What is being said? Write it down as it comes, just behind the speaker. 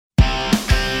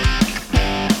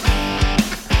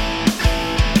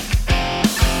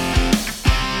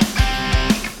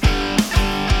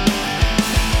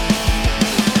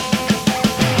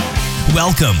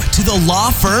Welcome to the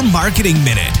Law Firm Marketing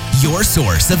Minute, your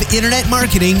source of internet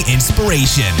marketing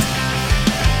inspiration.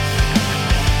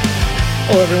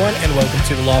 Hello, everyone, and welcome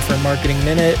to the Law Firm Marketing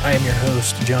Minute. I am your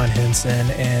host, John Henson,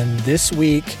 and this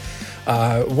week,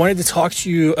 wanted to talk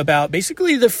to you about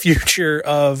basically the future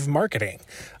of marketing.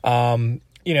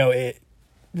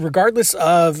 Regardless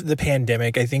of the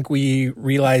pandemic, I think we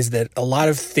realize that a lot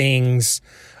of things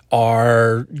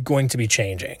are going to be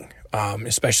changing,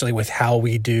 especially with how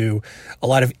we do a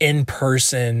lot of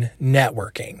in-person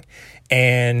networking.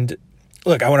 And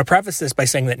look, I want to preface this by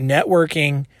saying that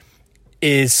networking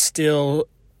is still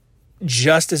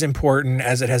just as important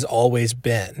as it has always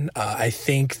been. I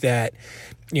think that,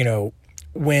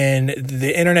 when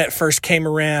the internet first came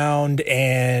around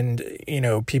and,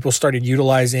 people started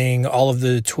utilizing all of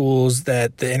the tools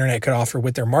that the internet could offer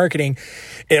with their marketing,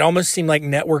 it almost seemed like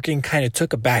networking kind of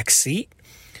took a back seat.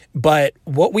 But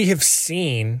what we have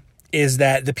seen is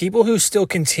that the people who still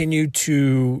continue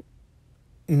to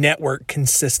network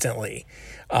consistently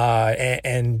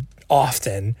and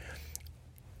often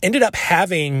ended up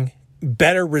having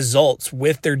better results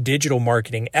with their digital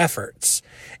marketing efforts.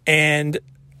 And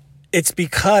it's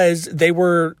because they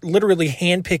were literally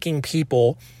handpicking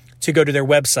people to go to their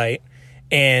website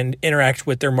and interact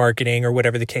with their marketing or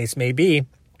whatever the case may be,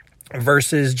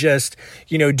 versus just,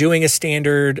 doing a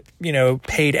standard,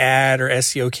 paid ad or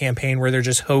SEO campaign where they're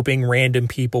just hoping random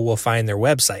people will find their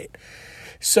website.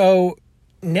 So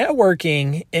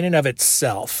networking in and of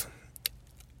itself,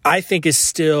 I think, is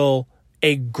still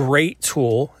a great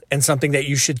tool and something that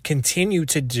you should continue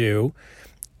to do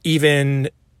even,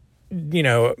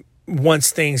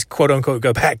 once things, quote unquote,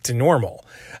 go back to normal.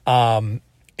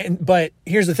 But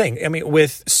here's the thing. I mean,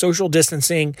 with social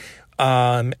distancing,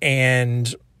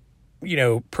 and,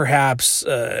 perhaps,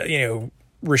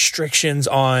 restrictions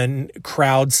on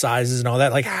crowd sizes and all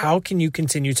that, like, how can you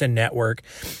continue to network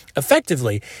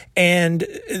effectively? And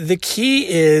the key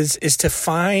is to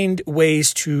find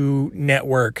ways to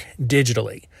network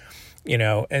digitally,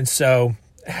 and so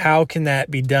how can that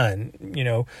be done?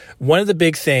 One of the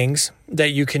big things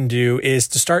that you can do is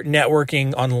to start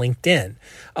networking on LinkedIn.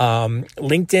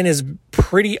 LinkedIn is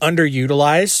pretty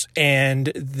underutilized,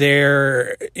 and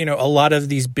there, a lot of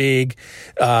these big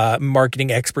marketing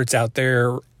experts out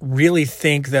there really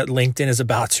think that LinkedIn is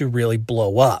about to really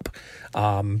blow up.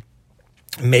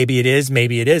 Maybe it is,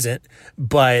 maybe it isn't,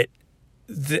 but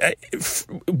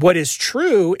what is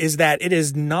true is that it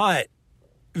is not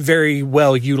very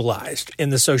well utilized in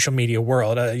the social media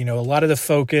world. A lot of the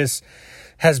focus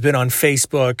has been on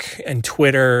Facebook and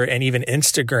Twitter and even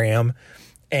Instagram,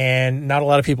 and not a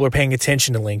lot of people are paying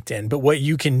attention to LinkedIn. But what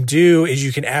you can do is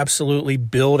you can absolutely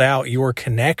build out your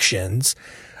connections,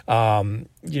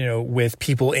 with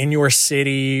people in your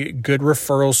city, good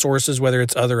referral sources, whether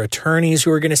it's other attorneys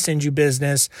who are going to send you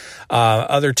business,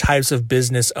 other types of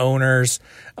business owners,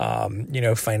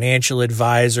 financial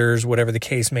advisors, whatever the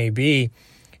case may be.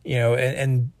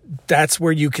 And that's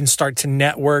where you can start to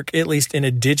network, at least in a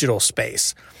digital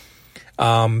space.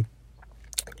 And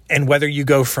whether you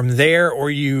go from there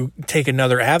or you take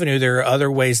another avenue, there are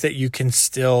other ways that you can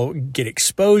still get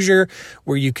exposure,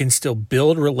 where you can still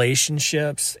build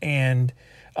relationships. And,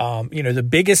 the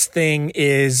biggest thing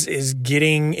is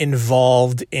getting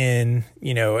involved in,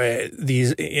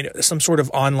 these, some sort of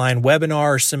online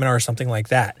webinar or seminar or something like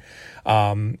that.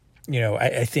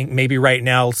 I think maybe right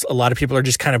now a lot of people are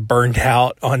just kind of burned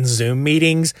out on Zoom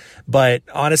meetings, but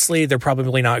honestly, they're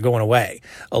probably not going away.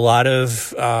 A lot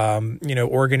of,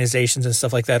 organizations and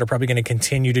stuff like that are probably going to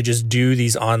continue to just do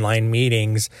these online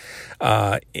meetings,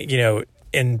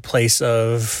 in place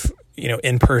of,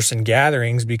 in-person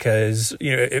gatherings, because,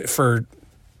 for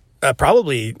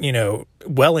probably,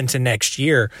 well into next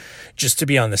year, just to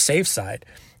be on the safe side.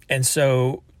 And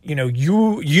so,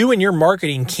 you and your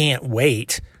marketing can't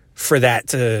wait for that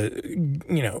to,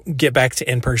 get back to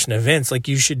in-person events. Like,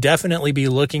 you should definitely be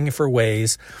looking for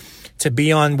ways to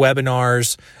be on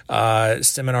webinars,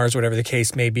 seminars, whatever the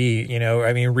case may be.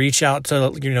 Reach out to,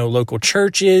 local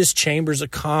churches, chambers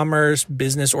of commerce,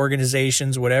 business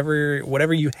organizations,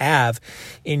 whatever you have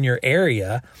in your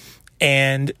area,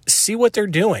 and see what they're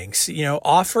doing.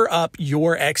 Offer up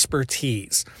your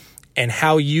expertise and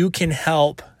how you can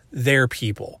help their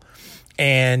people.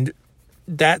 And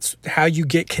that's how you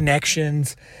get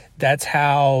connections. That's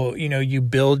how, you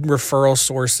build referral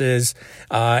sources,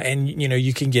 and,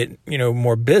 you can get,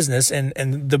 more business. And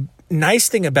the nice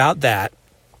thing about that,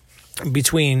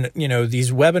 between,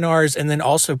 these webinars and then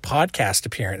also podcast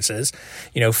appearances,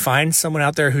 find someone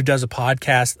out there who does a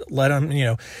podcast, let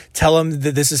them, tell them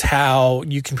that this is how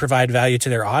you can provide value to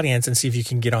their audience and see if you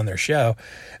can get on their show.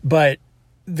 But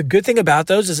the good thing about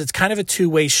those is it's kind of a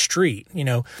two-way street.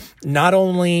 Not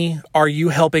only are you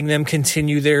helping them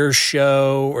continue their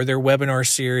show or their webinar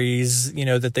series,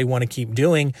 that they want to keep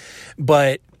doing,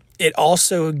 but it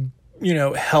also,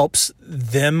 helps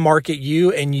them market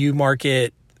you and you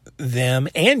market them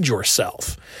and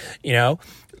yourself,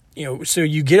 so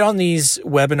you get on these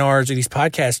webinars or these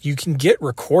podcasts, you can get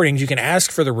recordings. You can ask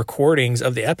for the recordings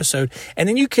of the episode, and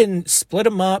then you can split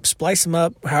them up, splice them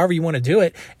up, however you want to do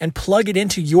it, and plug it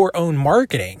into your own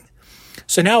marketing.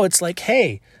 So now it's like,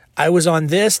 hey, I was on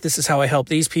this. This is how I help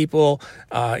these people.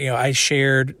 I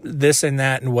shared this and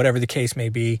that and whatever the case may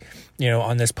be,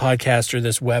 on this podcast or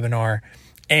this webinar.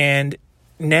 And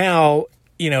now,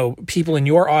 people in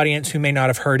your audience who may not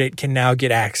have heard it can now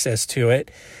get access to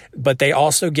it, but they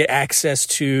also get access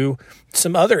to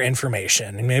some other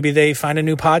information. And maybe they find a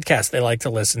new podcast they like to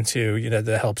listen to,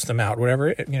 that helps them out,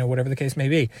 whatever the case may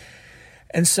be.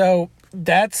 And so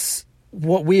that's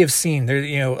what we have seen there.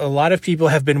 A lot of people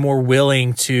have been more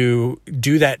willing to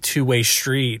do that two-way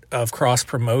street of cross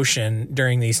promotion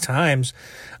during these times.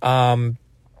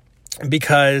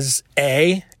 Because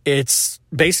it's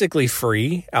basically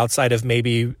free outside of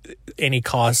maybe any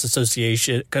costs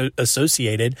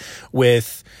associated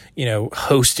with,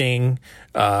 hosting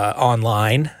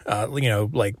online,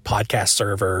 like podcast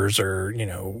servers or,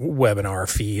 webinar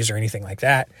fees or anything like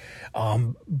that.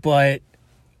 But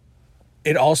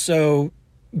it also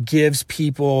gives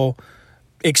people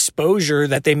exposure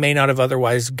that they may not have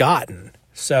otherwise gotten.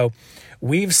 So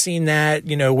we've seen that,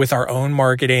 with our own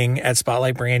marketing at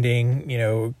Spotlight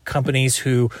Branding, companies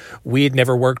who we had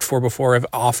never worked for before have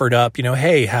offered up,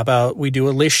 hey, how about we do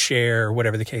a list share or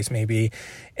whatever the case may be.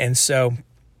 And so,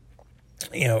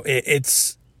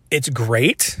 it's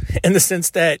great in the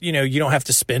sense that, you don't have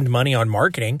to spend money on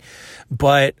marketing,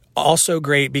 but also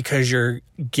great because you're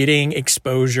getting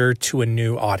exposure to a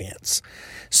new audience.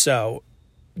 So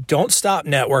don't stop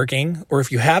networking, or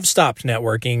if you have stopped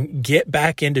networking, get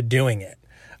back into doing it,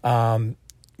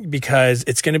 because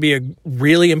it's going to be a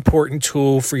really important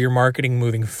tool for your marketing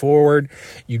moving forward.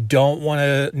 You don't want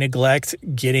to neglect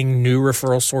getting new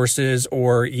referral sources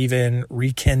or even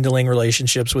rekindling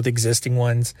relationships with existing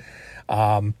ones.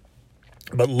 But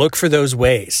look for those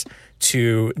ways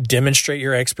to demonstrate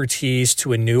your expertise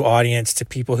to a new audience, to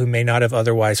people who may not have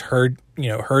otherwise heard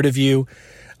of you.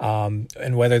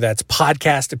 And whether that's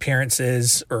podcast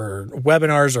appearances or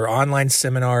webinars or online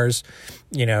seminars,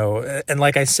 and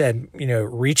like I said,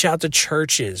 reach out to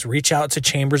churches, reach out to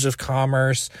chambers of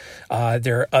commerce.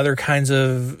 There are other kinds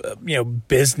of,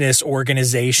 business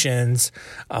organizations,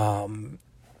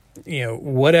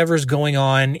 whatever's going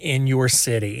on in your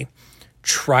city,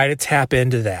 try to tap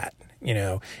into that,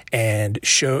 and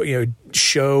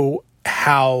show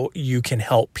how you can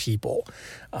help people.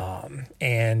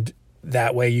 And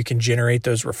that way you can generate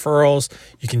those referrals,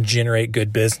 you can generate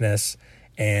good business,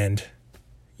 and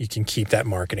you can keep that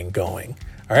marketing going.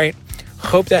 All right.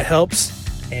 Hope that helps,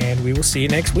 and we will see you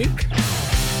next week.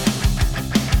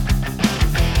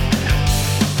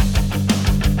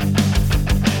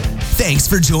 Thanks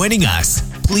for joining us.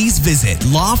 Please visit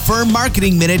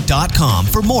lawfirmmarketingminute.com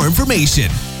for more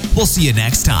information. We'll see you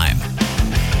next time.